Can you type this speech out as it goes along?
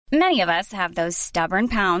Many of us have those stubborn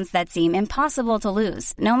pounds that seem impossible to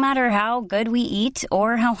lose, no matter how good we eat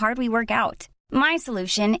or how hard we work out. My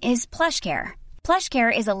solution is PlushCare.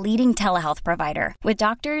 PlushCare is a leading telehealth provider with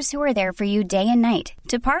doctors who are there for you day and night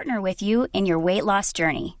to partner with you in your weight loss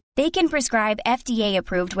journey. They can prescribe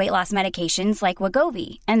FDA-approved weight loss medications like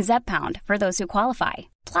Wegovy and Zepbound for those who qualify.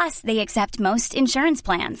 Plus, they accept most insurance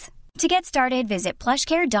plans. To get started, visit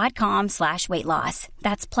plushcare.com/weightloss.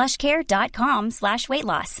 That's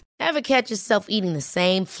plushcare.com/weightloss. Ever catch yourself eating the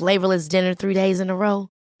same flavorless dinner 3 days in a row?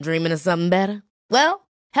 Dreaming of something better? Well,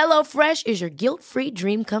 HelloFresh is your guilt-free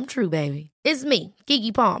dream come true, baby. It's me,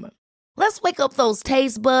 Keke Palmer. Let's wake up those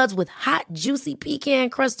taste buds with hot, juicy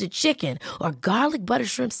pecan-crusted chicken or garlic butter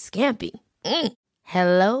shrimp scampi.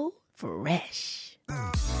 Hello Fresh.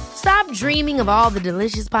 Stop dreaming of all the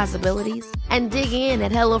delicious possibilities and dig in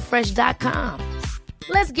at HelloFresh.com.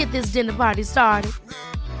 Let's get this dinner party started.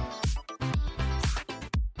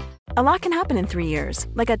 A lot can happen in 3 years,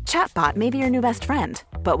 like a chatbot may be your new best friend.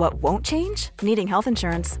 But what won't change? Needing health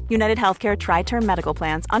insurance. United Healthcare Tri-Term Medical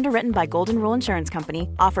Plans, underwritten by Golden Rule Insurance Company,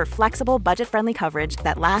 offer flexible, budget-friendly coverage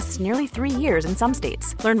that lasts nearly 3 years in some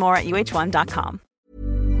states. Learn more at uh1.com.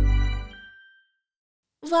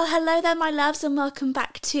 Well, hello there, my loves, and welcome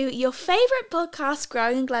back to your favourite podcast,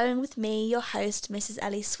 Growing and Glowing, with me, your host, Mrs.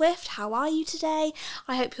 Ellie Swift. How are you today?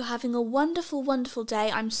 I hope you're having a wonderful, wonderful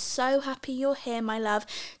day. I'm so happy you're here, my love.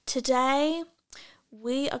 Today,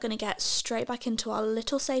 we are going to get straight back into our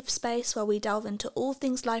little safe space where we delve into all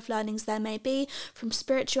things life learnings there may be, from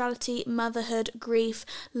spirituality, motherhood, grief,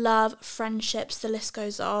 love, friendships, the list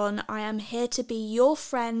goes on. I am here to be your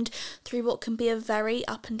friend through what can be a very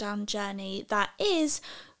up and down journey that is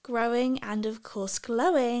growing and, of course,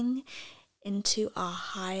 glowing into our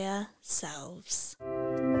higher selves.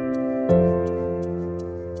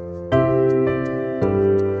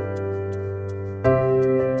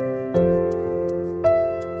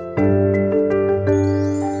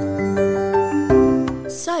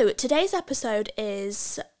 So today's episode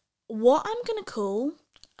is what I'm going to call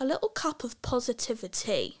a little cup of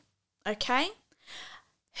positivity, okay?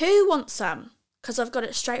 Who wants some? Because I've got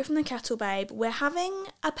it straight from the kettle, babe. We're having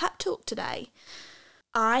a pep talk today.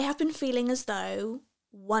 I have been feeling as though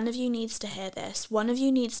one of you needs to hear this. One of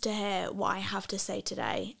you needs to hear what I have to say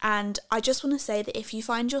today. And I just want to say that if you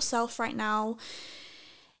find yourself right now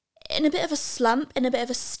in a bit of a slump, in a bit of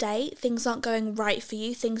a state, things aren't going right for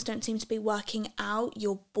you, things don't seem to be working out,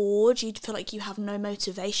 you're bored, you feel like you have no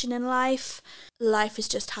motivation in life is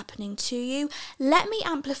just happening to you, let me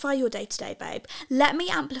amplify your day today, babe. Let me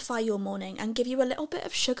amplify your morning and give you a little bit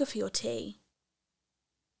of sugar for your tea.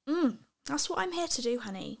 That's what I'm here to do,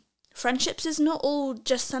 honey. Friendships is not all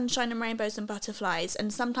just sunshine and rainbows and butterflies,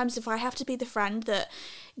 and sometimes if I have to be the friend that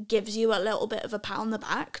gives you a little bit of a pat on the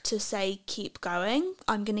back to say keep going,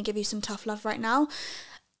 I'm going to give you some tough love right now,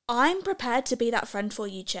 I'm prepared to be that friend for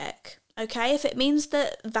you, chick. Okay, if it means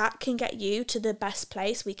that can get you to the best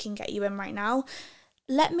place we can get you in right now,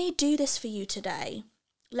 let me do this for you today.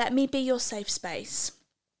 Let me be your safe space.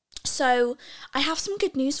 So I have some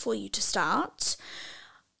good news for you to start.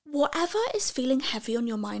 Whatever is feeling heavy on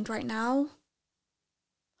your mind right now,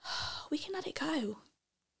 we can let it go.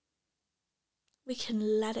 We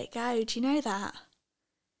can let it go. Do you know that?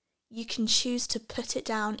 You can choose to put it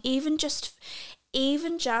down, even just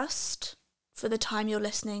for the time you're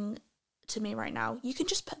listening to me right now. You can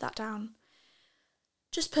just put that down.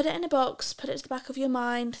 Just put it in a box, put it to the back of your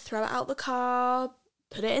mind, throw it out the car,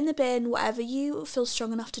 put it in the bin, whatever you feel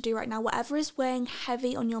strong enough to do right now, whatever is weighing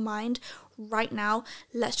heavy on your mind right now,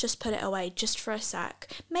 let's just put it away just for a sec.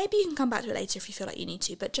 Maybe you can come back to it later if you feel like you need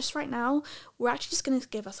to, but just right now, we're actually just going to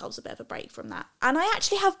give ourselves a bit of a break from that. And I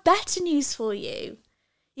actually have better news for you.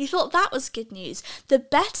 You thought that was good news. The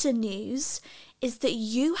better news is that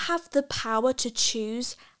you have the power to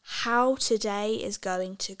choose how today is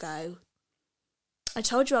going to go. I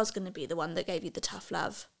told you I was going to be the one that gave you the tough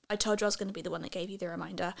love. I told you I was going to be the one that gave you the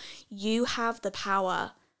reminder. You have the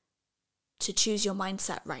power to choose your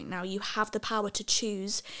mindset right now. You have the power to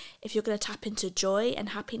choose if you're going to tap into joy and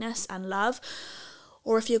happiness and love,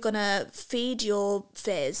 or if you're going to feed your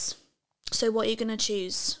fears. So what are you going to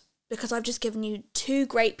choose? Because I've just given you two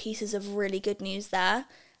great pieces of really good news there,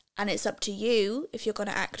 and it's up to you if you're going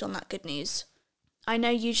to act on that good news. I know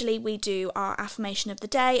usually we do our affirmation of the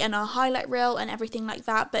day and our highlight reel and everything like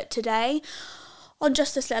that, but today, on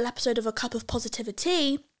just this little episode of A Cup of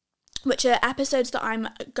Positivity, which are episodes that I'm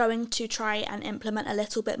going to try and implement a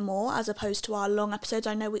little bit more as opposed to our long episodes.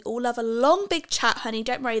 I know we all love a long, big chat, honey.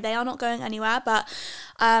 Don't worry, they are not going anywhere. But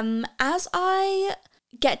as I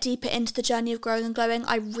get deeper into the journey of growing and glowing,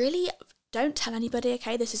 I really Don't tell anybody,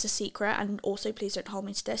 okay? This is a secret, and also please don't hold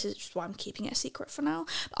me to this. It's just why I'm keeping it a secret for now.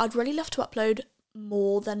 But I'd really love to upload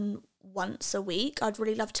more than once a week. I'd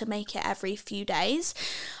really love to make it every few days.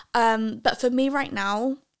 But for me right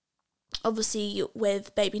now, obviously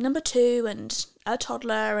with baby number 2 and a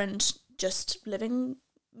toddler and just living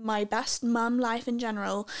my best mum life in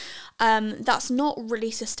general, that's not really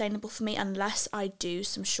sustainable for me unless I do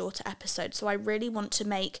some shorter episodes. So I really want to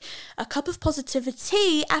make a Cup of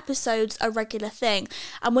Positivity episodes a regular thing.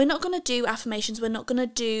 And we're not going to do affirmations, we're not going to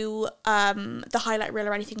do the highlight reel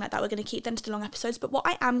or anything like that. We're going to keep them to the long episodes. But what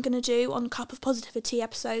I am going to do on Cup of Positivity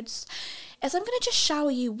episodes is I'm going to just shower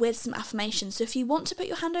you with some affirmations. So if you want to put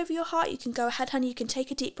your hand over your heart, you can go ahead, honey. You can take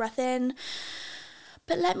a deep breath in.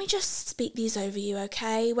 But let me just speak these over you,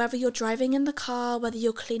 okay? Whether you're driving in the car, whether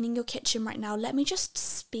you're cleaning your kitchen right now, let me just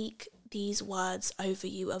speak these words over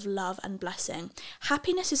you of love and blessing.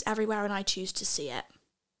 Happiness is everywhere and I choose to see it.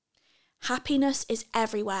 Happiness is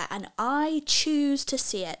everywhere and I choose to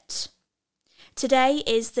see it. Today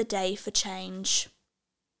is the day for change.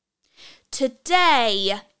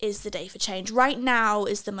 Today is the day for change. Right now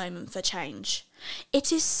is the moment for change.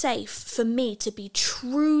 It is safe for me to be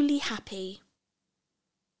truly happy.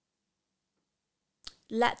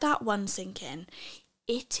 Let that one sink in.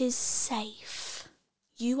 It is safe.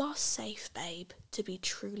 You are safe, babe, to be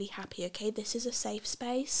truly happy, okay? This is a safe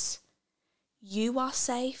space. You are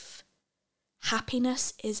safe.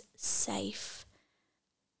 Happiness is safe.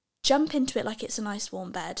 Jump into it like it's a nice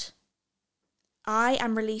warm bed. I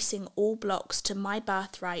am releasing all blocks to my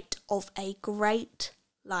birthright of a great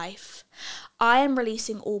life. I am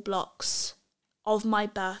releasing all blocks of my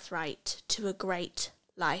birthright to a great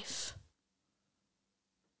life.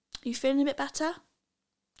 Are you feeling a bit better?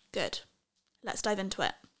 Good. Let's dive into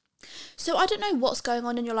it. So I don't know what's going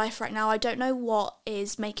on in your life right now. I don't know what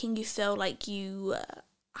is making you feel like you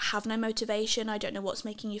have no motivation. I don't know what's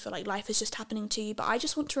making you feel like life is just happening to you. But I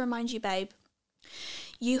just want to remind you, babe,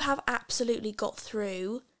 you have absolutely got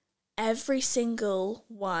through every single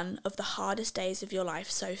one of the hardest days of your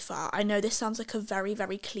life so far. I know this sounds like a very,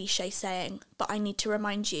 very cliche saying, but I need to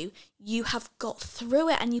remind you, you have got through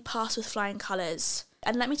it and you passed with flying colours.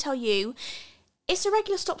 And let me tell you, it's a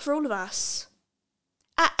regular stop for all of us.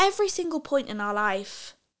 At every single point in our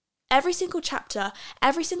life, every single chapter,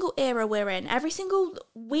 every single era we're in, every single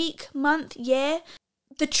week, month, year,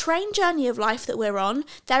 the train journey of life that we're on,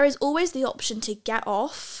 there is always the option to get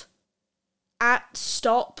off at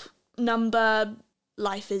stop number,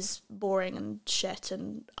 life is boring and shit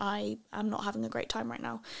and I am not having a great time right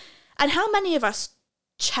now. And how many of us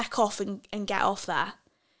check off and get off there?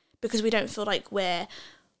 Because we don't feel like we're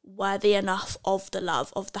worthy enough of the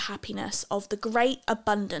love, of the happiness, of the great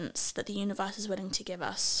abundance that the universe is willing to give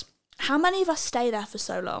us. How many of us stay there for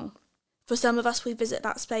so long? For some of us, we visit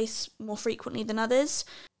that space more frequently than others.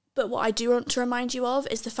 But what I do want to remind you of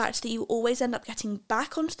is the fact that you always end up getting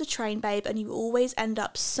back onto the train, babe, and you always end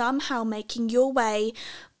up somehow making your way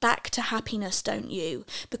back to happiness, don't you?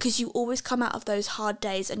 Because you always come out of those hard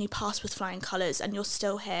days and you pass with flying colours and you're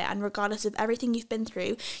still here. And regardless of everything you've been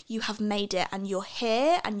through, you have made it and you're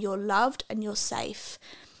here and you're loved and you're safe.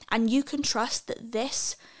 And you can trust that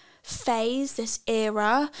this phase, this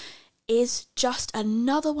era, is just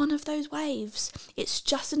another one of those waves. It's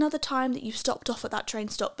just another time that you stopped off at that train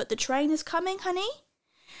stop, but the train is coming, honey.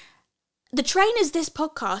 The train is this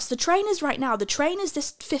podcast. The train is right now. The train is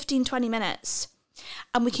this 15-20 minutes.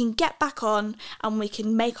 And we can get back on and we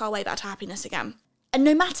can make our way back to happiness again. And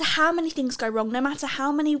no matter how many things go wrong, no matter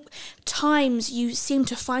how many times you seem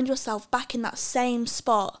to find yourself back in that same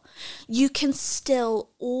spot, you can still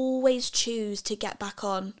always choose to get back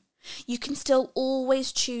on. You can still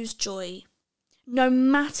always choose joy. No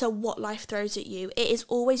matter what life throws at you, it is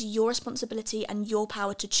always your responsibility and your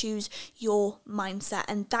power to choose your mindset.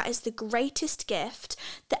 And that is the greatest gift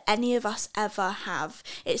that any of us ever have.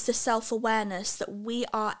 It's the self-awareness that we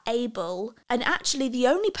are able, and actually the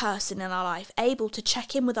only person in our life able to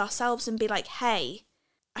check in with ourselves and be like, hey,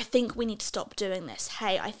 I think we need to stop doing this.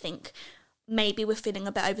 Hey, I think maybe we're feeling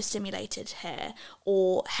a bit overstimulated here,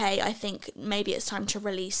 or hey, I think maybe it's time to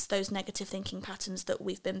release those negative thinking patterns that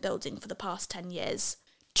we've been building for the past 10 years.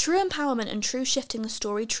 True empowerment and true shifting the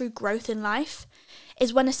story, true growth in life,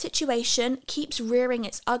 is when a situation keeps rearing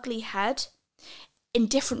its ugly head in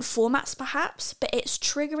different formats perhaps, but it's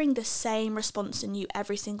triggering the same response in you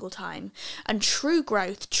every single time. And true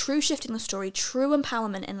growth, true shifting the story, true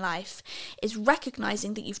empowerment in life is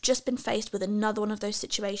recognizing that you've just been faced with another one of those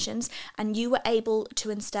situations and you were able to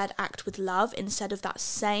instead act with love instead of that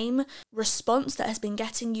same response that has been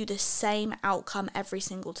getting you the same outcome every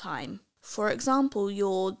single time. For example,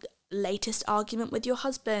 you're latest argument with your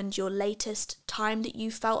husband, your latest time that you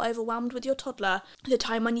felt overwhelmed with your toddler, the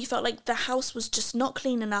time when you felt like the house was just not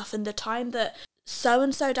clean enough, and the time that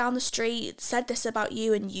so-and-so down the street said this about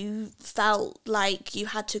you and you felt like you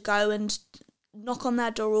had to go and knock on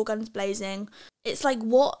their door all guns blazing. It's like,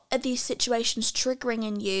 what are these situations triggering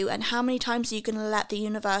in you, and how many times are you going to let the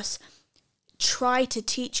universe try to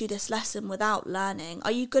teach you this lesson without learning?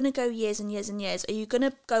 Are you going to go years and years and years? Are you going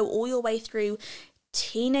to go all your way through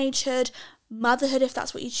teenagehood, motherhood, if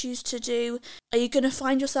that's what you choose to do? Are you going to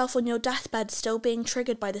find yourself on your deathbed still being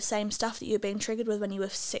triggered by the same stuff that you were being triggered with when you were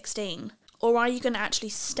 16? Or are you going to actually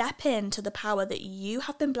step into the power that you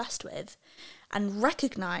have been blessed with and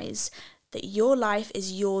recognise that your life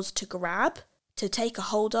is yours to grab, to take a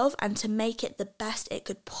hold of, and to make it the best it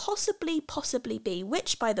could possibly be,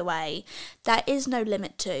 which, by the way, there is no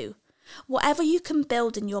limit to. Whatever you can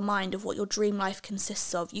build in your mind of what your dream life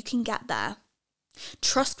consists of, you can get there.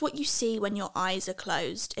 Trust what you see when your eyes are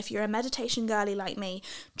closed. If you're a meditation girly like me,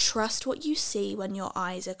 trust what you see when your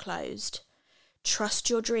eyes are closed. Trust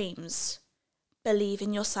your dreams. Believe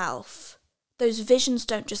in yourself. Those visions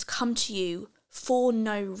don't just come to you for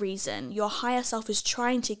no reason. Your higher self is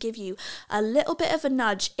trying to give you a little bit of a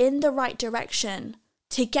nudge in the right direction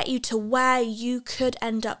to get you to where you could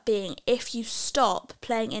end up being if you stop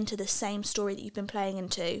playing into the same story that you've been playing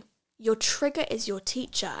into. Your trigger is your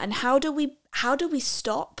teacher. And how do we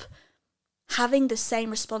stop having the same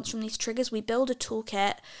response from these triggers? We build a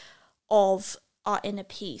toolkit of our inner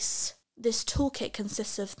peace. This toolkit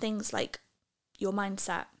consists of things like your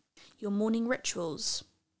mindset, your morning rituals,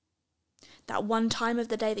 that one time of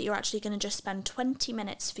the day that you're actually going to just spend 20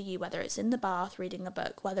 minutes for you, whether it's in the bath reading a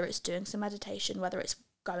book, whether it's doing some meditation, whether it's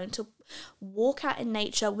going to walk out in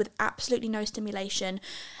nature with absolutely no stimulation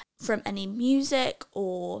from any music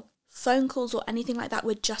or phone calls or anything like that.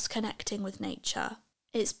 We're just connecting with nature.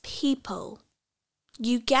 It's people.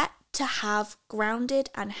 You get to have grounded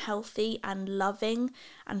and healthy and loving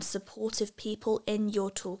and supportive people in your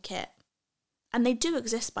toolkit. And they do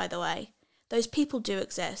exist, by the way. Those people do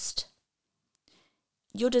exist.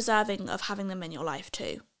 You're deserving of having them in your life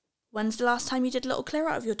too. When's the last time you did a little clear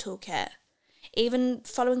out of your toolkit? Even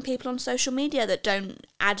following people on social media that don't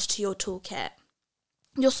add to your toolkit.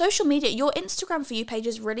 Your social media, your Instagram For You page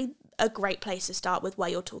is really a great place to start with where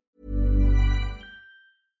you're talking.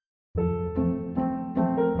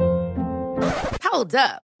 Hold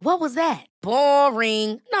up. What was that?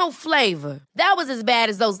 Boring. No flavor. That was as bad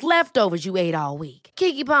as those leftovers you ate all week.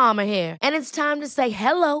 Keke Palmer here. And it's time to say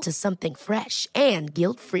hello to something fresh and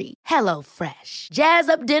guilt-free. Hello Fresh. Jazz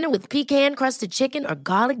up dinner with pecan-crusted chicken or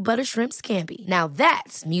garlic butter shrimp scampi. Now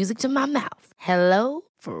that's music to my mouth. Hello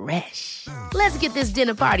Fresh. Let's get this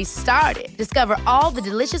dinner party started. Discover all the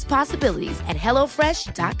delicious possibilities at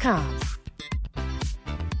HelloFresh.com.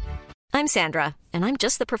 I'm Sandra, and I'm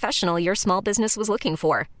just the professional your small business was looking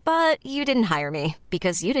for. But you didn't hire me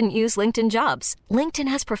because you didn't use LinkedIn Jobs. LinkedIn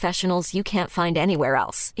has professionals you can't find anywhere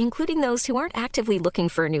else, including those who aren't actively looking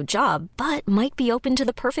for a new job, but might be open to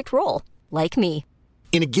the perfect role, like me.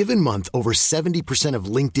 In a given month, over 70% of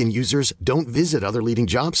LinkedIn users don't visit other leading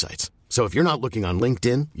job sites. So if you're not looking on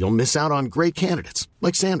LinkedIn, you'll miss out on great candidates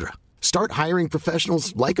like Sandra. Start hiring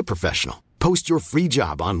professionals like a professional. Post your free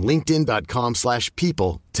job on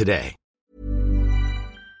linkedin.com/people today.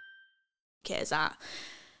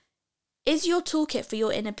 Is your toolkit for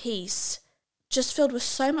your inner peace just filled with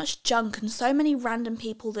so much junk and so many random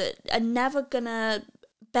people that are never gonna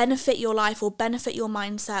benefit your life or benefit your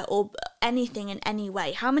mindset or anything in any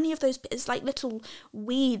way? How many of those, it's like little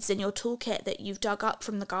weeds in your toolkit that you've dug up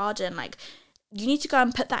from the garden? Like, you need to go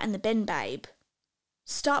and put that in the bin, babe.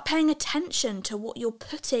 Start paying attention to what you're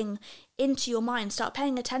putting into your mind. Start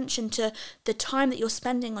paying attention to the time that you're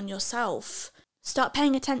spending on yourself. Start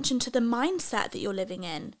paying attention to the mindset that you're living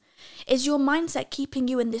in. Is your mindset keeping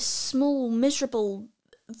you in this small, miserable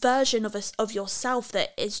version of yourself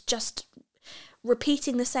that is just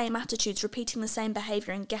repeating the same attitudes, repeating the same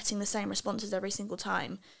behaviour and getting the same responses every single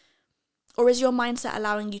time? Or is your mindset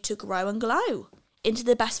allowing you to grow and glow into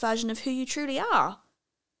the best version of who you truly are?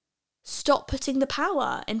 Stop putting the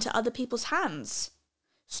power into other people's hands.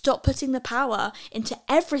 Stop putting the power into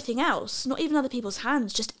everything else, not even other people's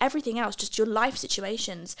hands, just everything else, just your life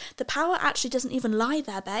situations. The power actually doesn't even lie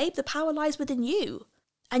there, babe. The power lies within you.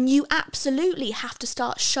 And you absolutely have to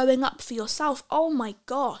start showing up for yourself. Oh my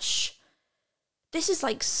gosh. This is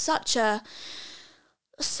like such a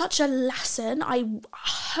lesson. I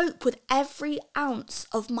hope with every ounce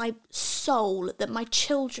of my soul that my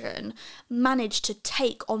children manage to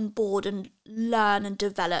take on board and learn and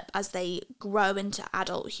develop as they grow into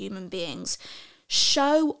adult human beings.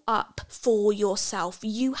 Show up for yourself.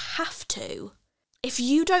 You have to. If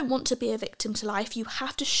you don't want to be a victim to life, you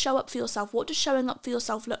have to show up for yourself. What does showing up for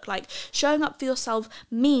yourself look like? Showing up for yourself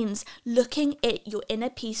means looking at your inner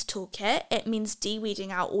peace toolkit. It means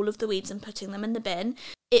de-weeding out all of the weeds and putting them in the bin.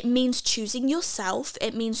 It means choosing yourself.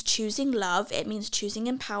 It means choosing love. It means choosing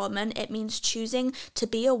empowerment. It means choosing to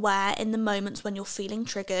be aware in the moments when you're feeling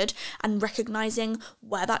triggered and recognizing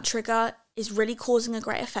where that trigger is really causing a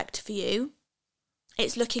great effect for you.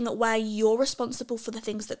 It's looking at where you're responsible for the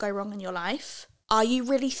things that go wrong in your life. Are you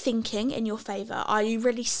really thinking in your favour? Are you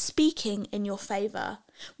really speaking in your favour?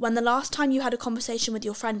 When the last time you had a conversation with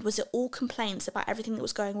your friend, was it all complaints about everything that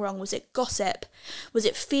was going wrong? Was it gossip? Was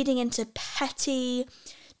it feeding into petty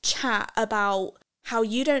chat about how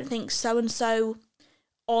you don't think so-and-so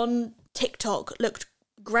on TikTok looked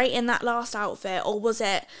great in that last outfit? Or was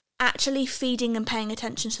it actually feeding and paying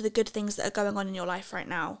attention to the good things that are going on in your life right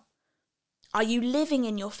now? Are you living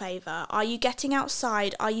in your favour? Are you getting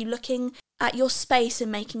outside? Are you looking at your space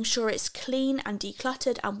and making sure it's clean and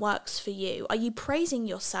decluttered and works for you? Are you praising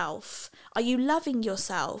yourself? Are you loving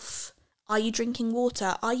yourself? Are you drinking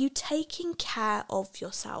water? Are you taking care of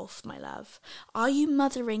yourself, my love? Are you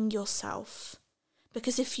mothering yourself?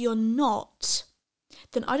 Because if you're not,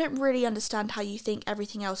 then I don't really understand how you think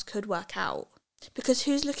everything else could work out. Because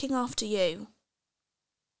who's looking after you?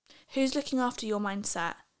 Who's looking after your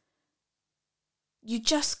mindset? You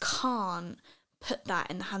just can't put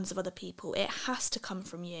that in the hands of other people. It has to come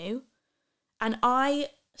from you. And I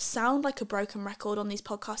sound like a broken record on these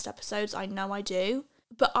podcast episodes. I know I do.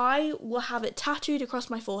 But I will have it tattooed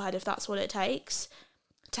across my forehead if that's what it takes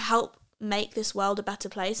to help make this world a better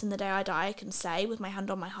place. And the day I die, I can say with my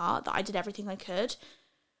hand on my heart that I did everything I could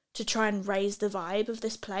to try and raise the vibe of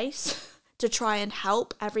this place, to try and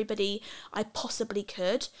help everybody I possibly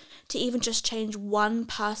could, to even just change one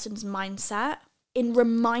person's mindset in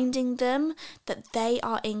reminding them that they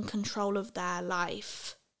are in control of their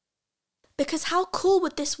life. Because how cool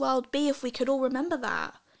would this world be if we could all remember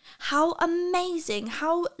that? How amazing,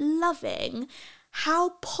 how loving,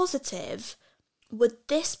 how positive would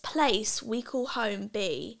this place we call home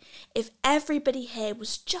be if everybody here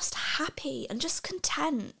was just happy and just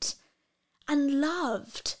content and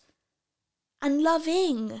loved and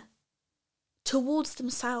loving towards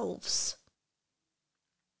themselves?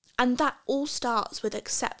 And that all starts with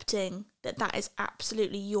accepting that that is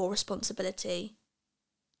absolutely your responsibility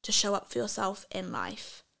to show up for yourself in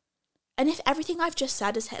life. And if everything I've just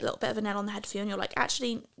said has hit a little bit of a nail on the head for you and you're like,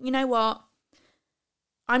 actually, you know what?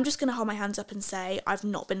 I'm just going to hold my hands up and say I've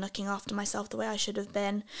not been looking after myself the way I should have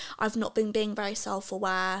been. I've not been being very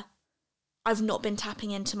self-aware. I've not been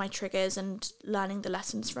tapping into my triggers and learning the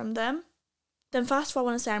lessons from them. Then first of all, I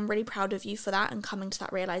want to say I'm really proud of you for that and coming to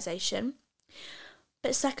that realisation.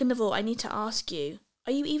 But second of all, I need to ask you,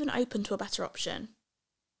 are you even open to a better option?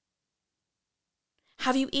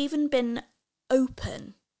 Have you even been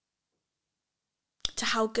open to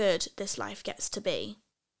how good this life gets to be?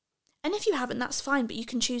 And if you haven't, that's fine, but you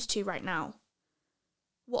can choose to right now.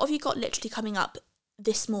 What have you got literally coming up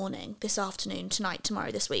this morning, this afternoon, tonight, tomorrow,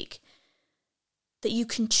 this week, that you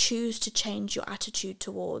can choose to change your attitude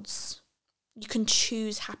towards? You can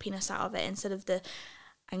choose happiness out of it instead of the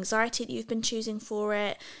anxiety that you've been choosing for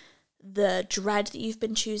it, the dread that you've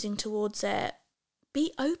been choosing towards it.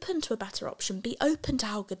 Be open to a better option. Be open to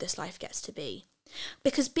how good this life gets to be.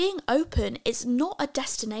 Because being open is not a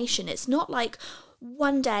destination. It's not like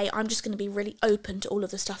one day I'm just going to be really open to all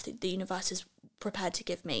of the stuff that the universe is prepared to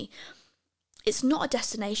give me. It's not a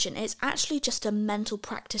destination. It's actually just a mental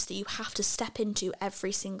practice that you have to step into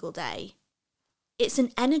every single day. It's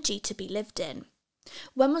an energy to be lived in.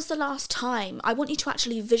 When was the last time? I want you to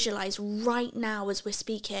actually visualize right now as we're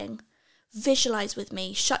speaking. Visualize with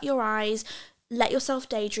me. Shut your eyes. Let yourself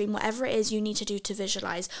daydream, whatever it is you need to do to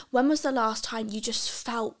visualize. When was the last time you just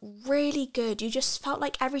felt really good? You just felt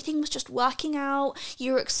like everything was just working out.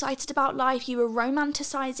 You were excited about life. You were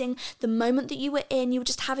romanticizing the moment that you were in. You were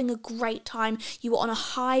just having a great time. You were on a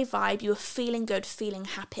high vibe. You were feeling good, feeling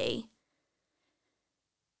happy.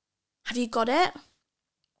 Have you got it?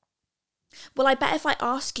 Well, I bet if I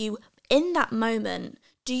ask you in that moment,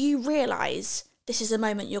 do you realize this is a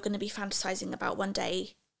moment you're going to be fantasizing about one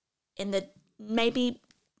day in the maybe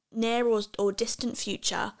near or distant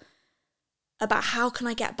future, about how can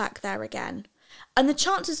I get back there again? And the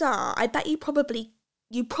chances are, I bet you probably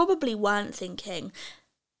weren't thinking,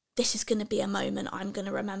 this is going to be a moment I'm going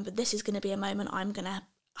to remember. This is going to be a moment I'm going to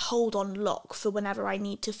hold on lock for whenever I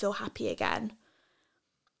need to feel happy again.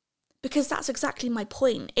 Because that's exactly my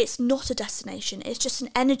point. It's not a destination. It's just an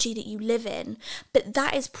energy that you live in. But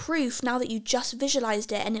that is proof, now that you just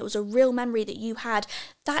visualized it and it was a real memory that you had,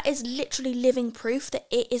 that is literally living proof that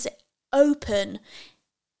it is open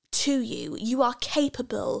to you. You are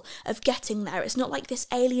capable of getting there. It's not like this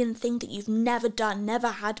alien thing that you've never done, never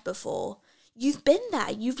had before. You've been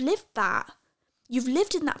there. You've lived that. You've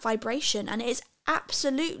lived in that vibration, and it is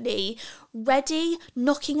absolutely ready,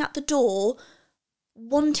 knocking at the door,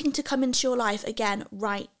 wanting to come into your life again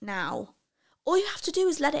right now. All you have to do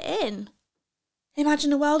is let it in.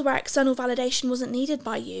 Imagine a world where external validation wasn't needed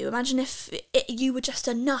by you. Imagine if you were just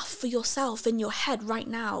enough for yourself in your head right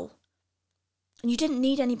now. And you didn't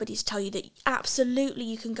need anybody to tell you that absolutely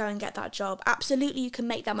you can go and get that job. Absolutely you can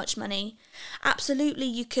make that much money. Absolutely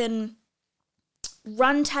you can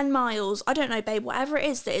run 10 miles. I don't know, babe, whatever it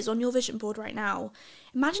is that is on your vision board right now.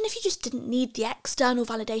 Imagine if you just didn't need the external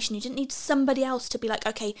validation. You didn't need somebody else to be like,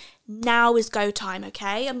 okay, now is go time,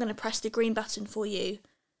 okay? I'm going to press the green button for you.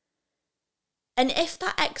 And if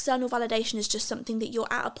that external validation is just something that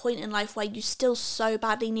you're at a point in life where you still so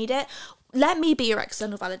badly need it, let me be your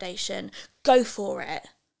external validation. Go for it.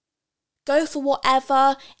 Go for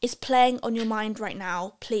whatever is playing on your mind right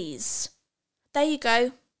now, please. There you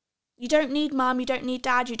go. You don't need mum, you don't need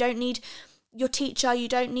dad, you don't need your teacher, you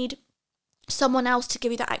don't need someone else to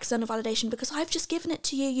give you that external validation, because I've just given it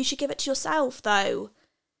to you. You should give it to yourself, though.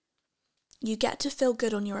 You get to feel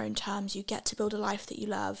good on your own terms. You get to build a life that you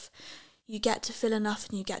love. You get to feel enough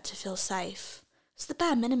and you get to feel safe. It's the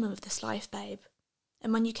bare minimum of this life, babe.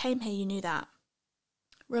 And when you came here, you knew that.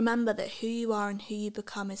 Remember that who you are and who you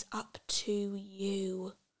become is up to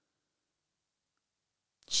you.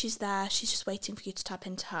 She's there. She's just waiting for you to tap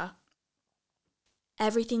into her.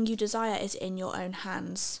 Everything you desire is in your own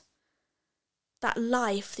hands. That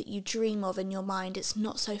life that you dream of in your mind, it's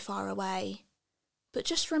not so far away. But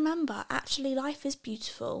just remember, actually life is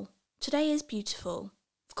beautiful. Today is beautiful.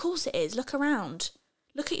 Of course it is. Look around.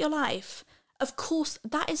 Look at your life. Of course,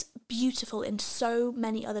 that is beautiful in so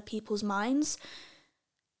many other people's minds.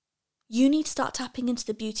 You need to start tapping into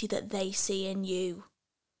the beauty that they see in you,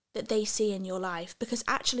 that they see in your life, because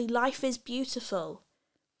actually life is beautiful.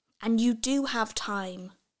 And you do have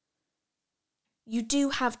time. You do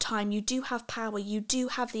have time. You do have power. You do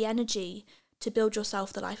have the energy to build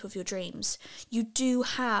yourself the life of your dreams. You do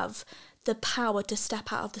have the power to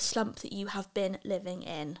step out of the slump that you have been living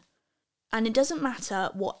in. And it doesn't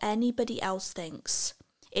matter what anybody else thinks.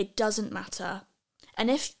 It doesn't matter.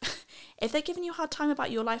 And if they're giving you a hard time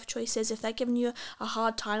about your life choices, if they're giving you a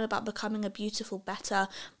hard time about becoming a beautiful, better,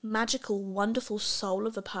 magical, wonderful soul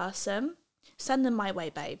of a person, send them my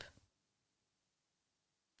way, babe.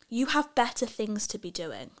 You have better things to be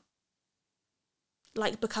doing,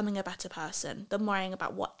 like becoming a better person, than worrying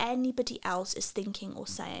about what anybody else is thinking or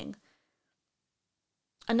saying.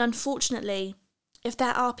 And unfortunately, if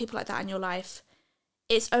there are people like that in your life,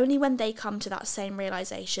 it's only when they come to that same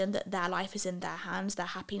realization that their life is in their hands, their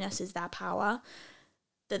happiness is their power,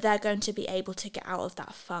 that they're going to be able to get out of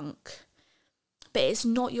that funk. But it's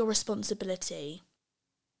not your responsibility.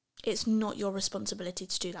 It's not your responsibility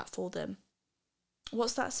to do that for them.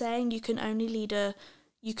 What's that saying? You can lead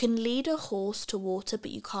a horse to water,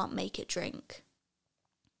 but you can't make it drink.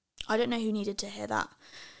 I don't know who needed to hear that,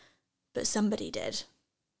 but somebody did.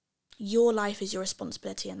 Your life is your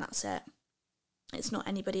responsibility, and that's it. It's not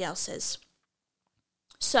anybody else's.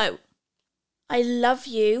 So, I love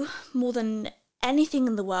you more than anything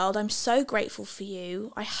in the world. I'm so grateful for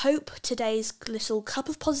you. I hope today's little cup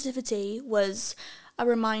of positivity was a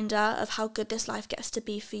reminder of how good this life gets to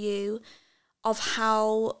be for you, of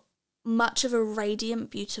how much of a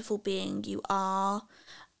radiant, beautiful being you are,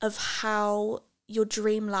 of how your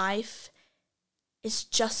dream life is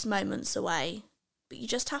just moments away. But you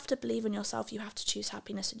just have to believe in yourself. You have to choose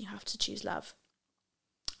happiness and you have to choose love.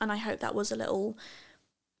 And I hope that was the little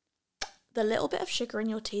bit of sugar in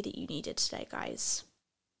your tea that you needed today, guys.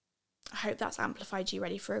 I hope that's amplified you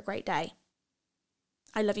ready for a great day.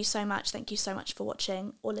 I love you so much. Thank you so much for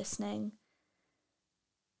watching or listening.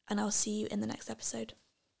 And I'll see you in the next episode.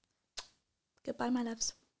 Goodbye, my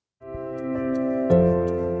loves.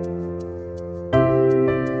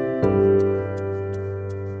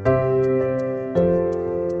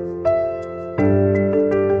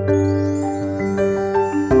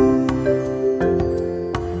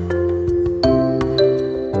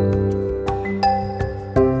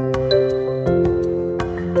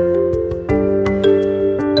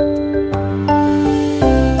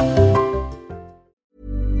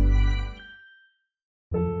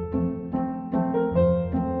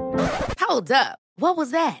 Hold up. What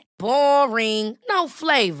was that? Boring. No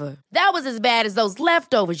flavor. That was as bad as those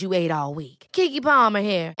leftovers you ate all week. Keke Palmer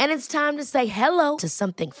here, and it's time to say hello to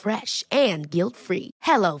something fresh and guilt-free.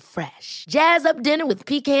 Hello Fresh. Jazz up dinner with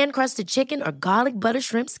pecan-crusted chicken or garlic butter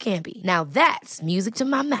shrimp scampi. Now that's music to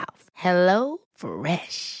my mouth. Hello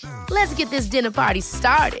Fresh. Let's get this dinner party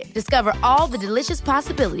started. Discover all the delicious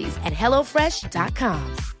possibilities at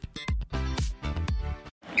HelloFresh.com.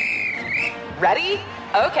 Ready?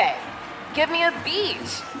 Okay. Give me a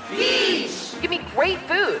beach. Beach! Give me great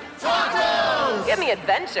food. Tacos! Give me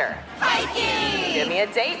adventure. Hiking! Give me a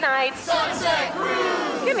date night. Sunset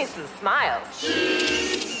cruise! Give me some smiles.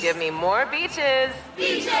 Cheese! Give me more beaches.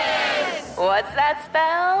 Beaches! What's that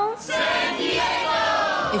spell? San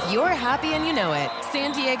Diego! If you're happy and you know it,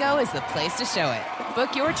 San Diego is the place to show it.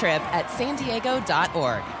 Book your trip at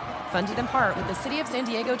sandiego.org. Funded in part with the City of San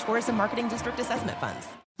Diego Tourism Marketing District Assessment Funds.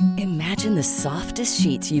 Imagine the softest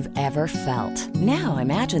sheets you've ever felt. Now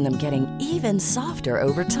imagine them getting even softer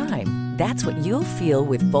over time. That's what you'll feel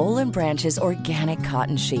with Boll & Branch's organic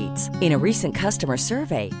cotton sheets. In a recent customer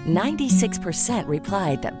survey, 96%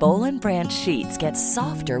 replied that Boll & Branch sheets get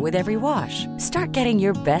softer with every wash. Start getting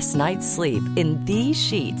your best night's sleep in these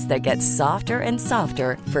sheets that get softer and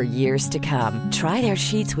softer for years to come. Try their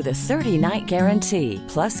sheets with a 30-night guarantee.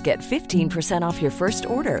 Plus, get 15% off your first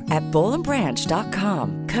order at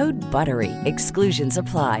bollandbranch.com. Code BUTTERY. Exclusions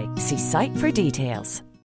apply. See site for details.